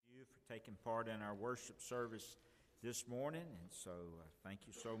taking part in our worship service this morning. And so thank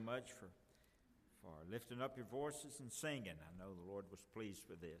you so much for lifting up your voices and singing. I know the Lord was pleased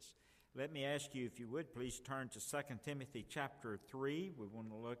with this. Let me ask you, if you would, please turn to 2 Timothy chapter 3. We want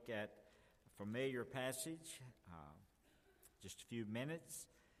to look at a familiar passage, just a few minutes.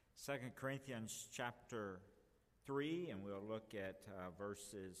 2 Corinthians chapter 3, and we'll look at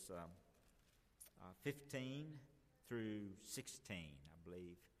verses 15 through 16, I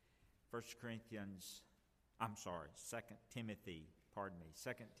believe. 2 Timothy,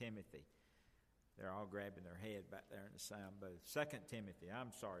 2 Timothy. They're all grabbing their head back there in the sound booth. 2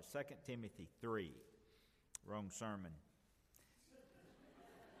 Timothy 3. Wrong sermon.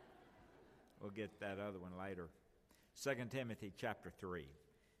 We'll get that other one later. 2 Timothy chapter 3,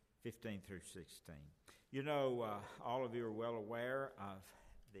 15 through 16. You know, all of you are well aware of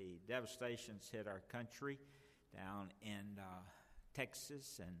the devastations hit our country down in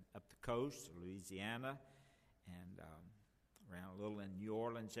Texas and up the coast, Louisiana, and around a little in New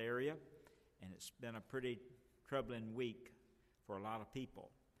Orleans area. And it's been a pretty troubling week for a lot of people,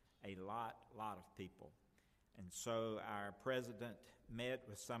 a lot of people. And so our president met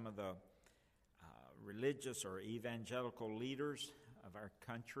with some of the religious or evangelical leaders of our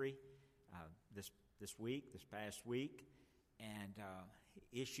country this past week, and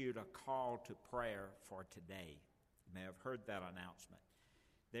issued a call to prayer for today. You may have heard that announcement.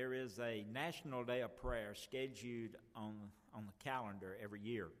 There is a National Day of Prayer scheduled on the calendar every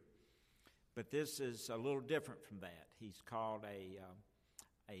year. But this is a little different from that. He's called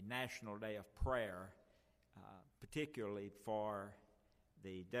a National Day of Prayer, particularly for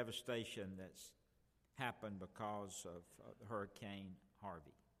the devastation that's happened because of Hurricane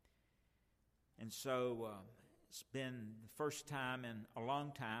Harvey. And so it's been the first time in a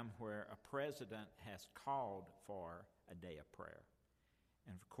long time where a president has called for a day of prayer.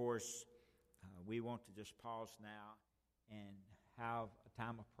 And of course, we want to just pause now and have a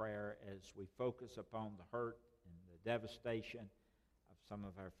time of prayer as we focus upon the hurt and the devastation of some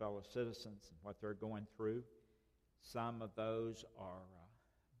of our fellow citizens and what they're going through. Some of those are,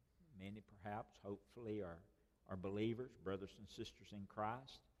 many perhaps, hopefully, are believers, brothers and sisters in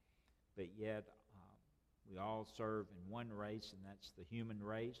Christ, but yet we all serve in one race, and that's the human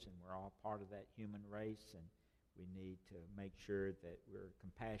race, and we're all part of that human race, and we need to make sure that we're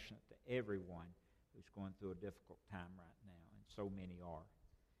compassionate to everyone who's going through a difficult time right now, and so many are.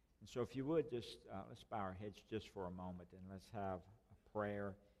 And so if you would, just let's bow our heads just for a moment, and let's have a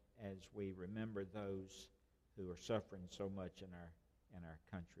prayer as we remember those who are suffering so much in our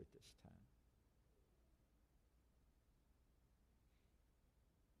country at this time.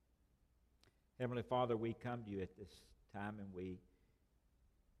 Heavenly Father, we come to you at this time, and we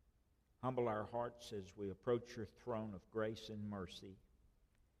humble our hearts as we approach your throne of grace and mercy.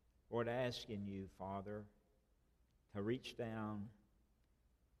 Lord, asking you, Father, to reach down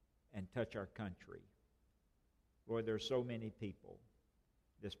and touch our country. Lord, there are so many people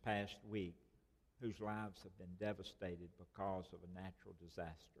this past week whose lives have been devastated because of a natural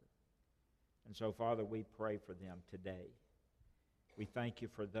disaster. And so, Father, we pray for them today. We thank you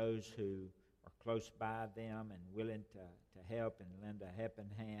for those who are close by them and willing to help and lend a helping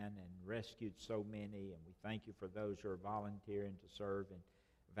hand and rescued so many. And we thank you for those who are volunteering to serve in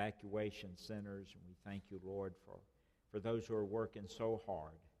evacuation centers. And we thank you, Lord, for those who are working so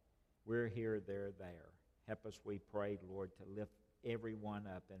hard. We're here, they're there. Help us, we pray, Lord, to lift everyone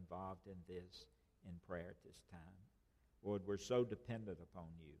up involved in this in prayer at this time. Lord, we're so dependent upon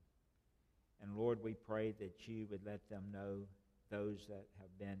you. And Lord, we pray that you would let them know, those that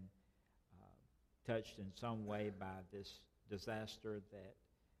have been touched in some way by this disaster, that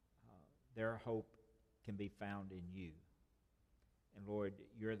their hope can be found in you. And Lord,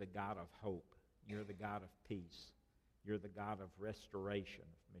 you're the God of hope. You're the God of peace. You're the God of restoration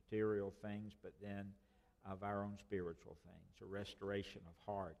of material things, but then of our own spiritual things, a restoration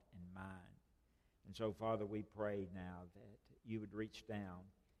of heart and mind. And so, Father, we pray now that you would reach down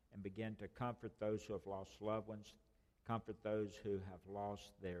and begin to comfort those who have lost loved ones, comfort those who have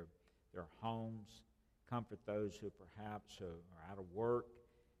lost their homes, comfort those who perhaps are out of work,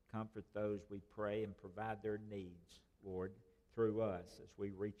 comfort those, we pray, and provide their needs, Lord, through us as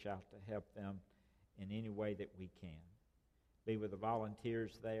we reach out to help them in any way that we can. Be with the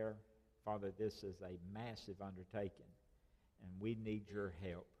volunteers there. Father, this is a massive undertaking, and we need your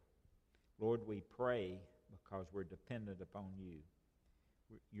help. Lord, we pray because we're dependent upon you.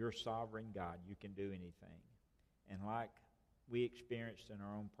 You're sovereign God. You can do anything. And like we experienced in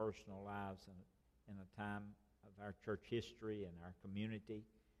our own personal lives in a time of our church history and our community,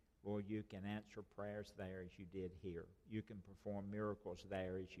 Lord, you can answer prayers there as you did here. You can perform miracles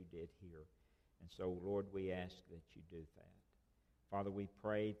there as you did here. And so, Lord, we ask that you do that. Father, we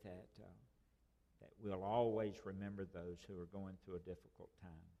pray that we'll always remember those who are going through a difficult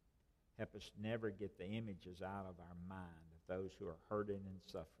time. Help us never get the images out of our mind of those who are hurting and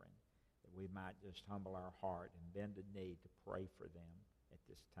suffering, that we might just humble our heart and bend a knee to pray for them at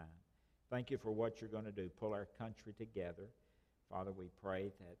this time. Thank you for what you're going to do. Pull our country together. Father, we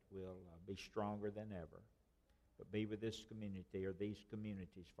pray that we'll be stronger than ever. But be with this community or these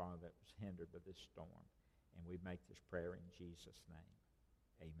communities, Father, that was hindered by this storm. And we make this prayer in Jesus'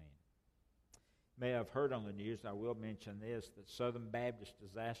 name. Amen. You may have heard on the news, I will mention this, that Southern Baptist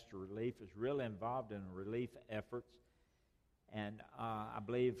Disaster Relief is really involved in relief efforts. And I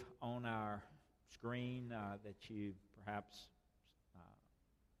believe on our screen that you perhaps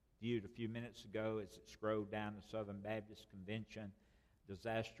viewed a few minutes ago as it scrolled down the Southern Baptist Convention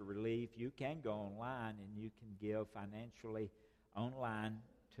Disaster Relief. You can go online and you can give financially online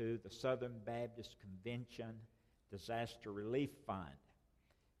to the Southern Baptist Convention Disaster Relief Fund.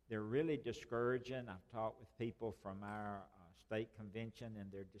 They're really discouraging. I've talked with people from our state convention,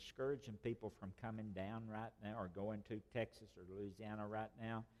 and they're discouraging people from coming down right now or going to Texas or Louisiana right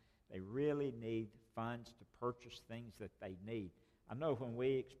now. They really need funds to purchase things that they need. I know when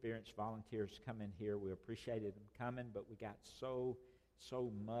we experienced volunteers coming here, we appreciated them coming, but we got so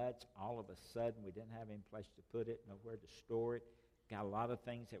much all of a sudden. We didn't have any place to put it, nowhere to store it. Got a lot of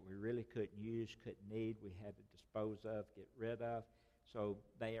things that we really couldn't use, couldn't need. We had to dispose of, get rid of. So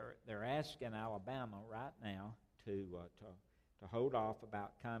they're asking Alabama right now to hold off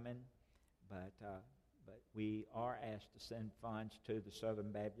about coming, but we are asked to send funds to the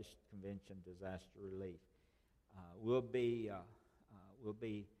Southern Baptist Convention Disaster Relief. We'll be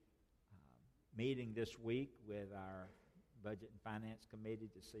meeting this week with our Budget and Finance Committee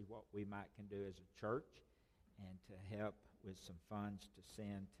to see what we can do as a church and to help with some funds to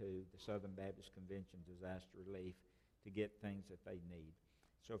send to the Southern Baptist Convention Disaster Relief to get things that they need.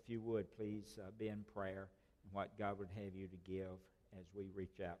 So if you would, please be in prayer and what God would have you to give as we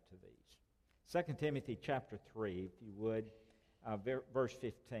reach out to these. 2 Timothy chapter 3, if you would, verse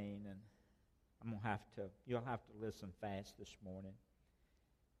 15, and you'll have to listen fast this morning.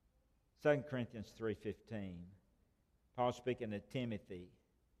 2 Corinthians 3:15, Paul speaking to Timothy,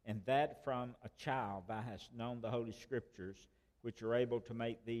 and that from a child thou hast known the Holy Scriptures, which are able to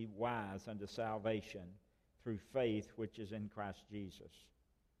make thee wise unto salvation through faith which is in Christ Jesus.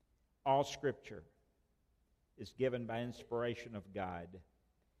 All Scripture is given by inspiration of God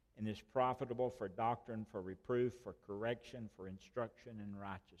and is profitable for doctrine, for reproof, for correction, for instruction in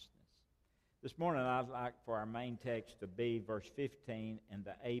righteousness. This morning I'd like for our main text to be verse 15 and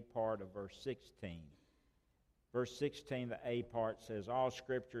the A part of verse 16. Verse 16, the A part says, all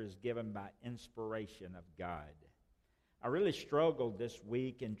Scripture is given by inspiration of God. I really struggled this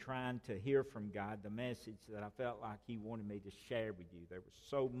week in trying to hear from God the message that I felt like He wanted me to share with you. There was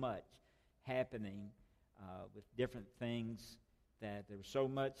so much happening with different things that there was so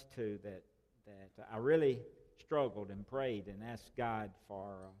much to that I really struggled and prayed and asked God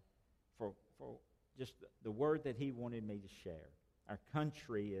for just the word that He wanted me to share. Our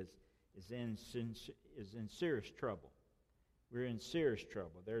country is in serious trouble. We're in serious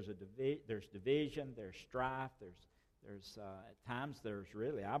trouble. There's division, there's strife, there's at times there's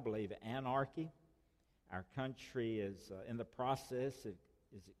really, I believe, anarchy. Our country is in the process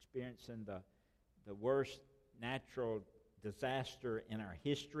is experiencing the worst natural disaster in our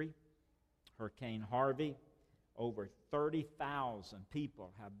history. Hurricane Harvey. Over 30,000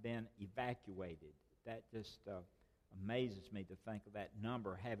 people have been evacuated. That just amazes me to think of that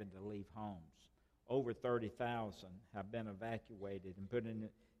number having to leave homes. Over 30,000 have been evacuated and put in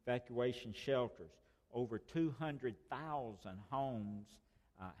evacuation shelters. Over 200,000 homes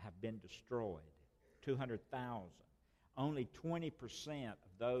have been destroyed. 200,000. Only 20% of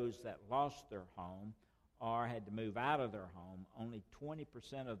those that lost their home or had to move out of their home, only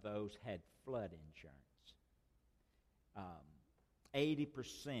 20% of those had flood insurance.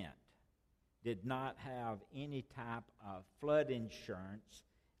 80% did not have any type of flood insurance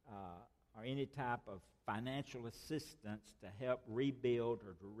or any type of financial assistance to help rebuild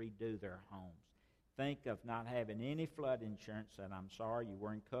or to redo their homes. Think of not having any flood insurance, and I'm sorry you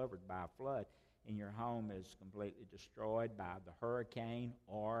weren't covered by a flood, and your home is completely destroyed by the hurricane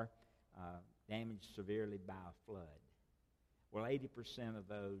or damaged severely by a flood. Well, 80% of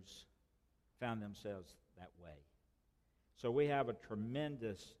those found themselves that way. So we have a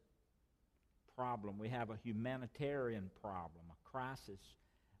tremendous problem. We have a humanitarian problem, a crisis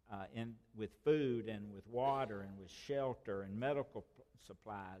with food and with water and with shelter and medical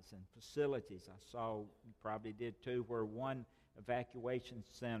supplies and facilities. I saw, you probably did too, where one evacuation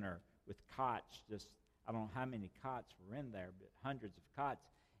center with cots, just I don't know how many cots were in there, but hundreds of cots,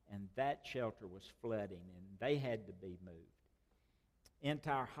 and that shelter was flooding, and they had to be moved.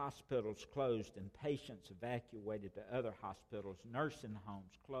 Entire hospitals closed and patients evacuated to other hospitals, nursing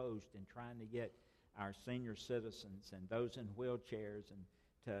homes closed, and trying to get our senior citizens and those in wheelchairs and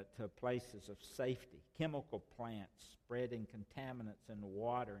to places of safety. Chemical plants spreading contaminants in the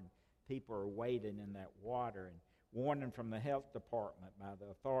water, and people are wading in that water, and warning from the health department by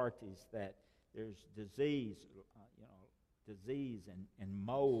the authorities that there's disease and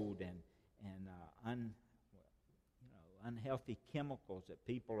mold and unhealthy chemicals that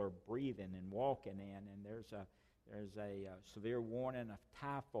people are breathing and walking in, and there's a severe warning of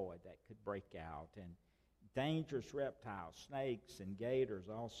typhoid that could break out, and dangerous reptiles, snakes and gators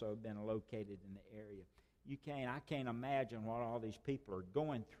also have been located in the area. I can't imagine what all these people are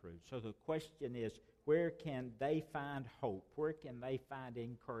going through. So the question is, where can they find hope? Where can they find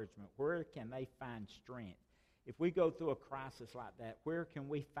encouragement? Where can they find strength? If we go through a crisis like that, where can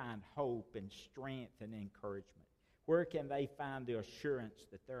we find hope and strength and encouragement? Where can they find the assurance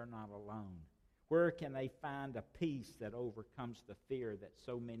that they're not alone? Where can they find a peace that overcomes the fear that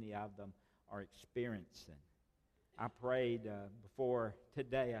so many of them are experiencing? I prayed before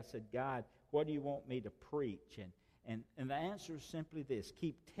today. I said, God, what do you want me to preach? And the answer is simply this: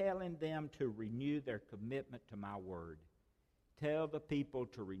 keep telling them to renew their commitment to my word. Tell the people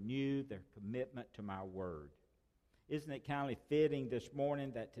to renew their commitment to my word. Isn't it kind of fitting this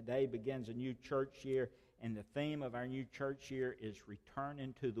morning that today begins a new church year, and the theme of our new church year is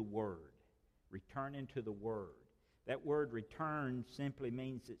returning to the word. Returning to the word. That word return simply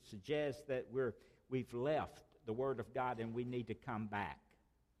means, it suggests that we've left the word of God and we need to come back.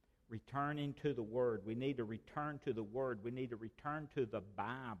 Returning to the word. We need to return to the word. We need to return to the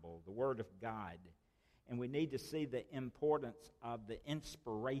Bible, the word of God. And we need to see the importance of the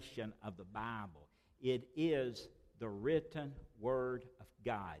inspiration of the Bible. It is the written word of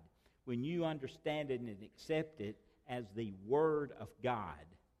God. When you understand it and accept it as the word of God,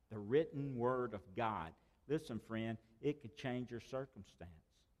 the written word of God, listen, friend, it could change your circumstance.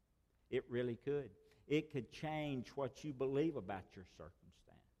 It really could. It could change what you believe about your circumstance.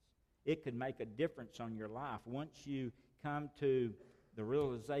 It could make a difference on your life once you come to the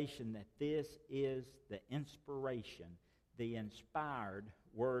realization that this is the inspiration, the inspired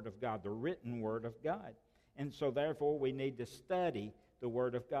Word of God, the written Word of God. And so therefore we need to study the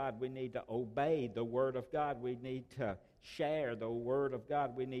Word of God. We need to obey the Word of God. We need to share the Word of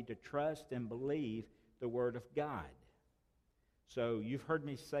God. We need to trust and believe the Word of God. So you've heard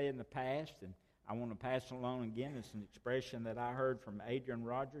me say in the past, and I want to pass it along again. It's an expression that I heard from Adrian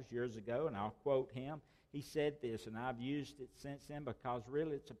Rogers years ago, and I'll quote him. He said this, and I've used it since then because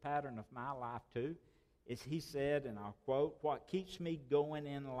really it's a pattern of my life too. He said, and I'll quote, "What keeps me going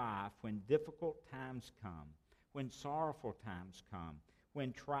in life when difficult times come, when sorrowful times come,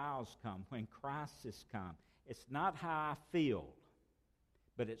 when trials come, when crises come, it's not how I feel,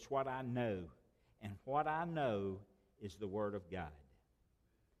 but it's what I know. And what I know is the Word of God."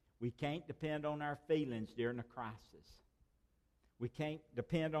 We can't depend on our feelings during a crisis. We can't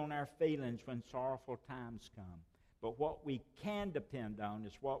depend on our feelings when sorrowful times come. But what we can depend on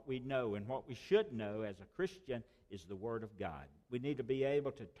is what we know. And what we should know as a Christian is the Word of God. We need to be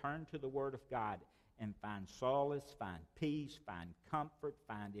able to turn to the Word of God and find solace, find peace, find comfort,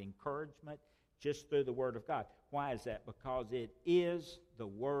 find encouragement just through the Word of God. Why is that? Because it is the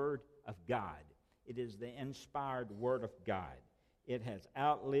Word of God. It is the inspired Word of God. It has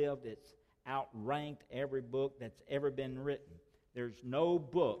outlived, it's outranked every book that's ever been written. There's no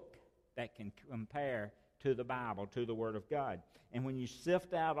book that can compare to the Bible, to the Word of God. And when you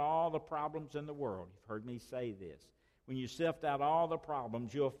sift out all the problems in the world, you've heard me say this, when you sift out all the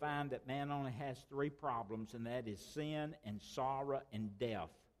problems, you'll find that man only has 3 problems, and that is sin and sorrow and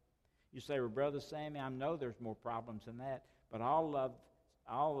death. You say, well, Brother Sammy, I know there's more problems than that, but all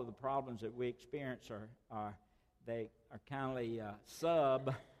of the problems that we experience are kind of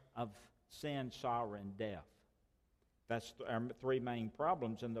sub of sin, sorrow, and death. That's our 3 main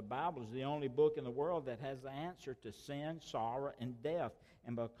problems, and the Bible is the only book in the world that has the answer to sin, sorrow, and death.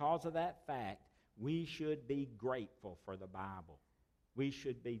 And because of that fact, we should be grateful for the Bible. We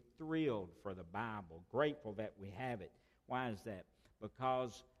should be thrilled for the Bible, grateful that we have it. Why is that?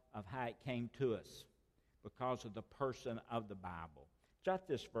 Because of how it came to us, because of the person of the Bible. Jot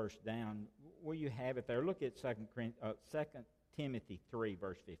this verse down where you have it there. Look at 2 Timothy 3,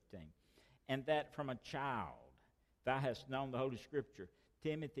 verse 15. "And that from a child thou hast known the Holy Scripture."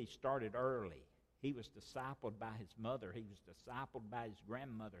 Timothy started early. He was discipled by his mother. He was discipled by his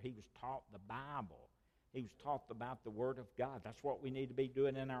grandmother. He was taught the Bible. He was taught about the Word of God. That's what we need to be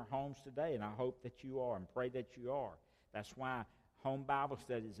doing in our homes today, and I hope that you are and pray that you are. That's why home Bible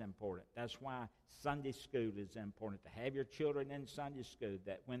study is important. That's why Sunday school is important, to have your children in Sunday school,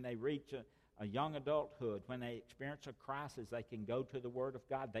 that when they reach a young adulthood, when they experience a crisis, they can go to the Word of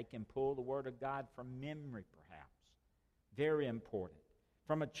God. They can pull the Word of God from memory, perhaps. Very important.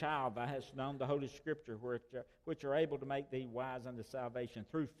 From a child thou hast known the Holy Scripture, which are able to make thee wise unto salvation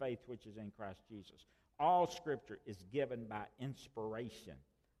through faith which is in Christ Jesus. All Scripture is given by inspiration.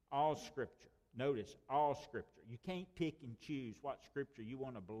 All Scripture. Notice, all Scripture. You can't pick and choose what Scripture you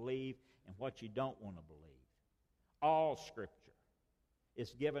want to believe and what you don't want to believe. All Scripture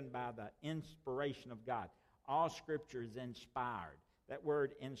is given by the inspiration of God. All Scripture is inspired. That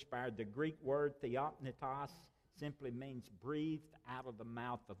word inspired, the Greek word theopnetos, simply means breathed out of the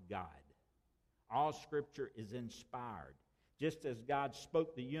mouth of God. All Scripture is inspired. Just as God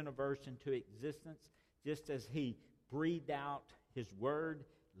spoke the universe into existence, just as He breathed out His Word,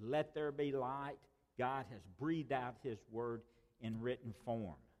 let there be light, God has breathed out His Word in written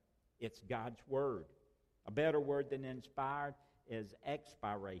form. It's God's Word. A better word than inspired is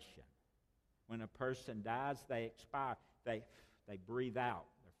expiration. When a person dies, they expire. They breathe out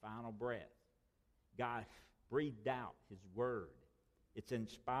their final breath. God breathed out His Word. It's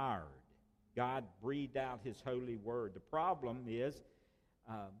inspired. God breathed out His holy Word. The problem is,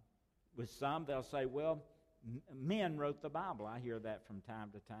 with some, they'll say, well, men wrote the Bible. I hear that from time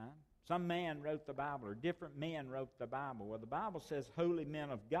to time. Some man wrote the Bible, or different men wrote the Bible. Well, the Bible says holy men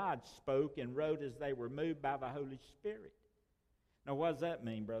of God spoke and wrote as they were moved by the Holy Spirit. Now, what does that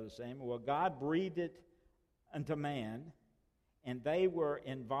mean, Brother Samuel? Well, God breathed it unto man, and they were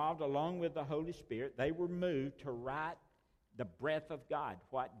involved along with the Holy Spirit. They were moved to write the breath of God,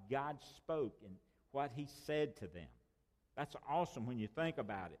 what God spoke and what He said to them. That's awesome when you think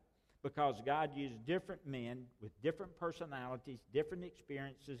about it, because God used different men with different personalities, different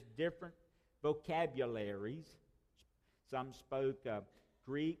experiences, different vocabularies. Some spoke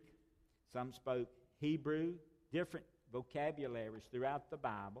Greek, some spoke Hebrew, different vocabularies throughout the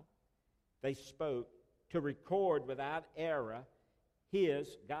Bible. They spoke to record without error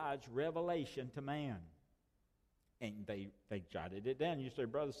God's revelation to man. And they jotted it down. You say,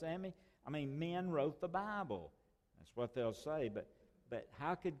 Brother Sammy, men wrote the Bible. That's what they'll say. But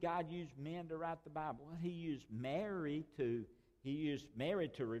how could God use men to write the Bible? Well, He used Mary to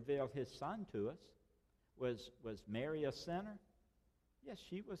reveal His Son to us. Was Mary a sinner? Yes,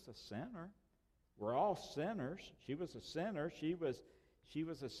 she was a sinner. We're all sinners. She was a sinner. She was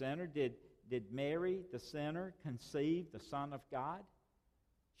a sinner. Did Mary, the sinner, conceive the Son of God?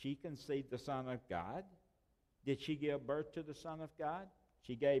 She conceived the Son of God. Did she give birth to the Son of God?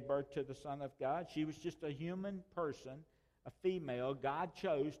 She gave birth to the Son of God. She was just a human person, a female. God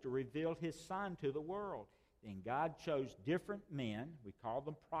chose to reveal His Son to the world. Then God chose different men. We call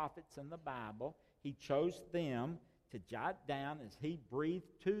them prophets in the Bible. He chose them to jot down as He breathed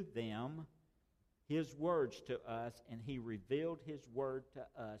to them His words to us, and He revealed His Word to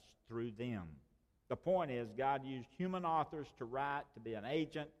us through them. The point is, God used human authors to write, to be an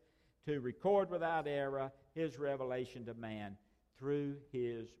agent, to record without error His revelation to man through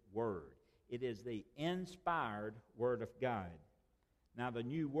His Word. It is the inspired Word of God. Now, the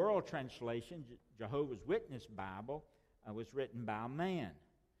New World Translation, Jehovah's Witness Bible, was written by a man.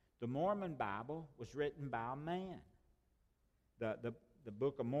 The Mormon Bible was written by a man. The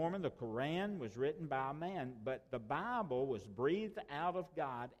Book of Mormon, the Quran, was written by a man, but the Bible was breathed out of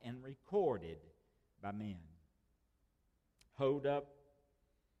God and recorded by men. Hold up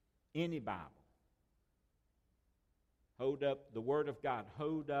any Bible. Hold up the Word of God.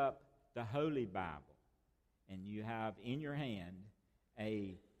 Hold up the Holy Bible. And you have in your hand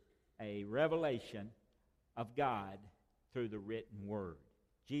a revelation of God through the written Word.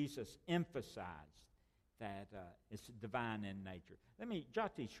 Jesus emphasized that it's divine in nature. Let me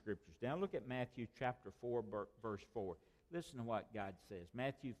jot these scriptures down. Look at Matthew chapter 4, verse 4. Listen to what God says.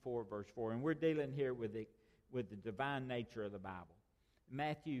 Matthew 4, verse 4. And we're dealing here with the divine nature of the Bible.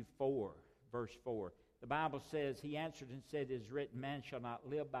 Matthew 4, verse 4. The Bible says, He answered and said, It is written, man shall not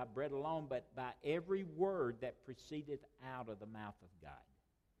live by bread alone, but by every word that proceedeth out of the mouth of God.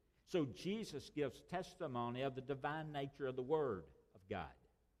 So Jesus gives testimony of the divine nature of the Word of God.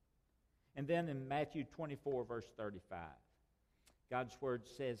 And then in Matthew 24, verse 35, God's Word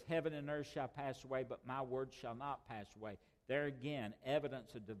says, Heaven and earth shall pass away, but my word shall not pass away. There again,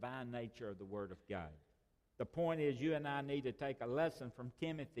 evidence of divine nature of the Word of God. The point is, you and I need to take a lesson from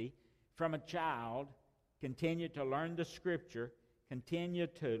Timothy, from a child, continue to learn the Scripture, continue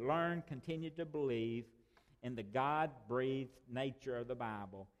to learn, continue to believe in the God-breathed nature of the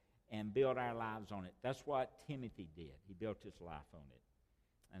Bible and build our lives on it. That's what Timothy did. He built his life on it.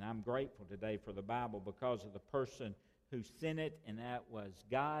 And I'm grateful today for the Bible because of the person who sent it, and that was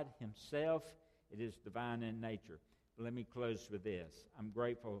God himself. It is divine in nature. But let me close with this. I'm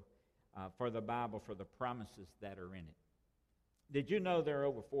grateful for the Bible, for the promises that are in it. Did you know there are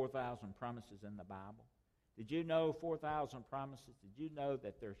over 4,000 promises in the Bible? Did you know 4,000 promises? Did you know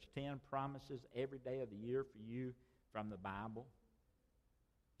that there's 10 promises every day of the year for you from the Bible?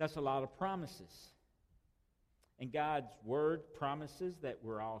 That's a lot of promises. And God's Word promises that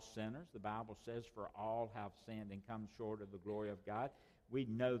we're all sinners. The Bible says, for all have sinned and come short of the glory of God. We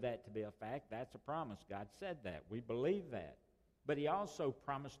know that to be a fact. That's a promise. God said that. We believe that. But He also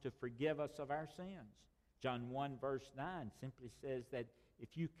promised to forgive us of our sins. John 1 verse 9 simply says that if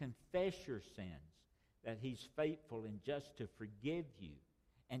you confess your sins, that He's faithful and just to forgive you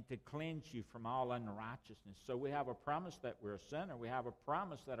and to cleanse you from all unrighteousness. So we have a promise that we're a sinner. We have a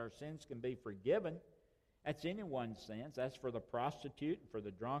promise that our sins can be forgiven. That's anyone's sins. That's for the prostitute and for the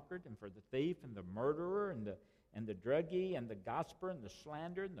drunkard and for the thief and the murderer and the druggie and the gossiper and the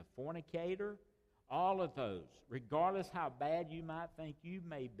slanderer and the fornicator. All of those, regardless how bad you might think you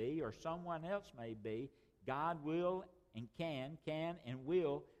may be or someone else may be, God will and can and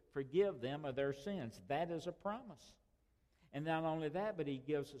will forgive them of their sins. That is a promise. And not only that, but He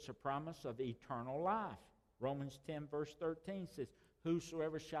gives us a promise of eternal life. Romans 10 verse 13 says,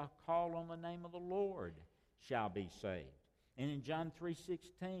 whosoever shall call on the name of the Lord shall be saved. And in John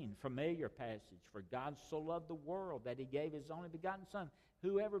 3:16, familiar passage, for God so loved the world that He gave His only begotten Son.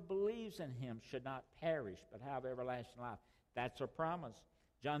 Whoever believes in Him should not perish, but have everlasting life. That's a promise.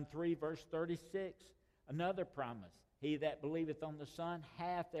 John 3 verse 36, another promise. He that believeth on the Son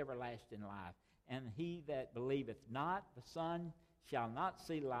hath everlasting life. And he that believeth not the Son shall not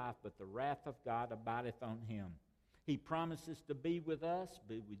see life, but the wrath of God abideth on him. He promises to be with us,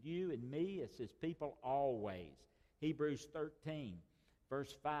 be with you and me as His people always. Hebrews 13,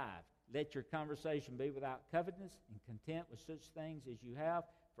 verse 5. Let your conversation be without covetousness and content with such things as you have,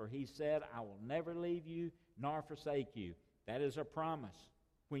 for He said, I will never leave you nor forsake you. That is a promise.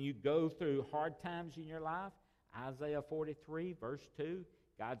 When you go through hard times in your life, Isaiah 43, verse 2,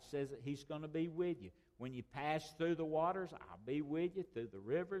 God says that He's going to be with you. When you pass through the waters, I'll be with you. Through the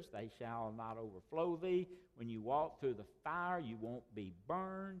rivers, they shall not overflow thee. When you walk through the fire, you won't be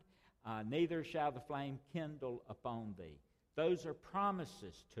burned. Neither shall the flame kindle upon thee. Those are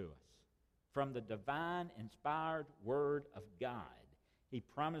promises to us from the divine, inspired Word of God. He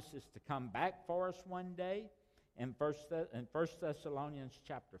promises to come back for us one day. In 1 Thessalonians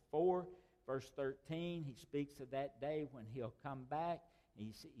chapter 4, verse 13, he speaks of that day when He'll come back.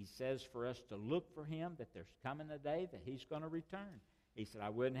 He says for us to look for Him, that there's coming a day that He's going to return. He said, I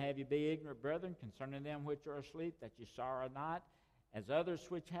wouldn't have you be ignorant, brethren, concerning them which are asleep, that you sorrow not, as others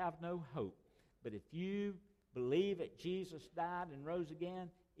which have no hope. But if you believe that Jesus died and rose again,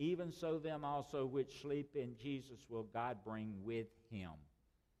 even so them also which sleep in Jesus will God bring with Him.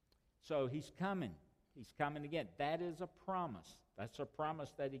 So He's coming. He's coming again. That is a promise. That's a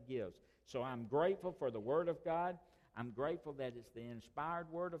promise that He gives. So I'm grateful for the Word of God. I'm grateful that it's the inspired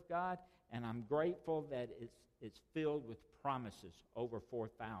Word of God. And I'm grateful that it's filled with promises, over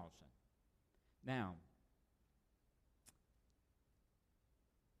 4,000. Now,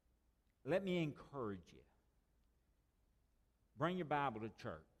 let me encourage you. Bring your Bible to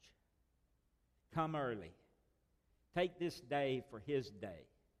church. Come early. Take this day for His day.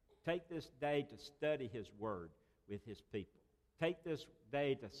 Take this day to study His Word with His people. Take this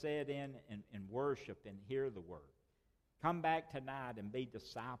day to sit in and worship and hear the Word. Come back tonight and be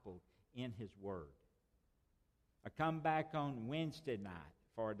discipled in His Word. Or come back on Wednesday night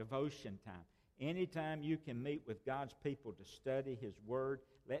for a devotion time. Anytime you can meet with God's people to study His Word,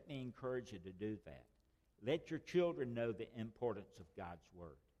 let me encourage you to do that. Let your children know the importance of God's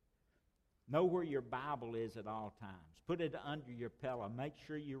Word. Know where your Bible is at all times. Put it under your pillow. Make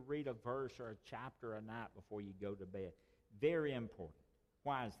sure you read a verse or a chapter a night before you go to bed. Very important.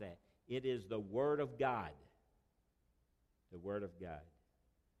 Why is that? It is the Word of God. The Word of God.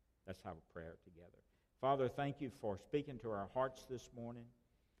 Let's have a prayer together. Father, thank You for speaking to our hearts this morning.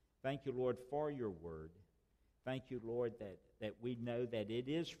 Thank You, Lord, for Your Word. Thank You, Lord, that we know that it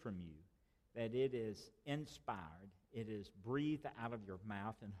is from You, that it is inspired, it is breathed out of Your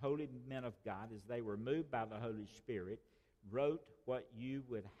mouth, and holy men of God, as they were moved by the Holy Spirit, wrote what You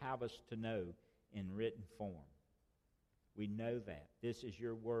would have us to know in written form. We know that. This is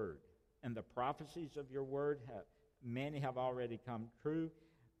Your Word. And the prophecies of Your Word, many have already come true.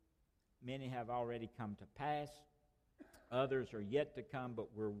 Many have already come to pass. Others are yet to come,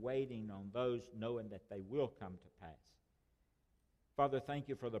 but we're waiting on those knowing that they will come to pass. Father, thank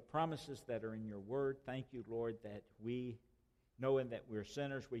you for the promises that are in your word. Thank you, Lord, that we, knowing that we're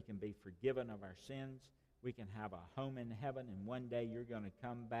sinners, we can be forgiven of our sins. We can have a home in heaven, and one day you're going to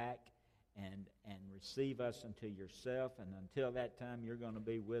come back and receive us unto yourself. And until that time, you're going to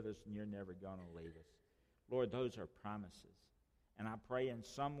be with us, and you're never going to leave us. Lord, those are promises. And I pray in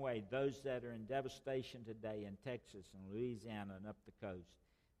some way those that are in devastation today in Texas and Louisiana and up the coast,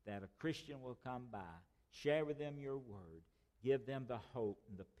 that a Christian will come by, share with them your word, give them the hope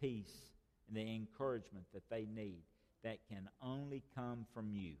and the peace and the encouragement that they need that can only come from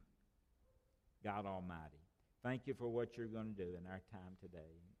you, God Almighty. Thank you for what you're going to do in our time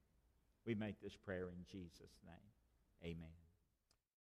today. We make this prayer in Jesus' name. Amen.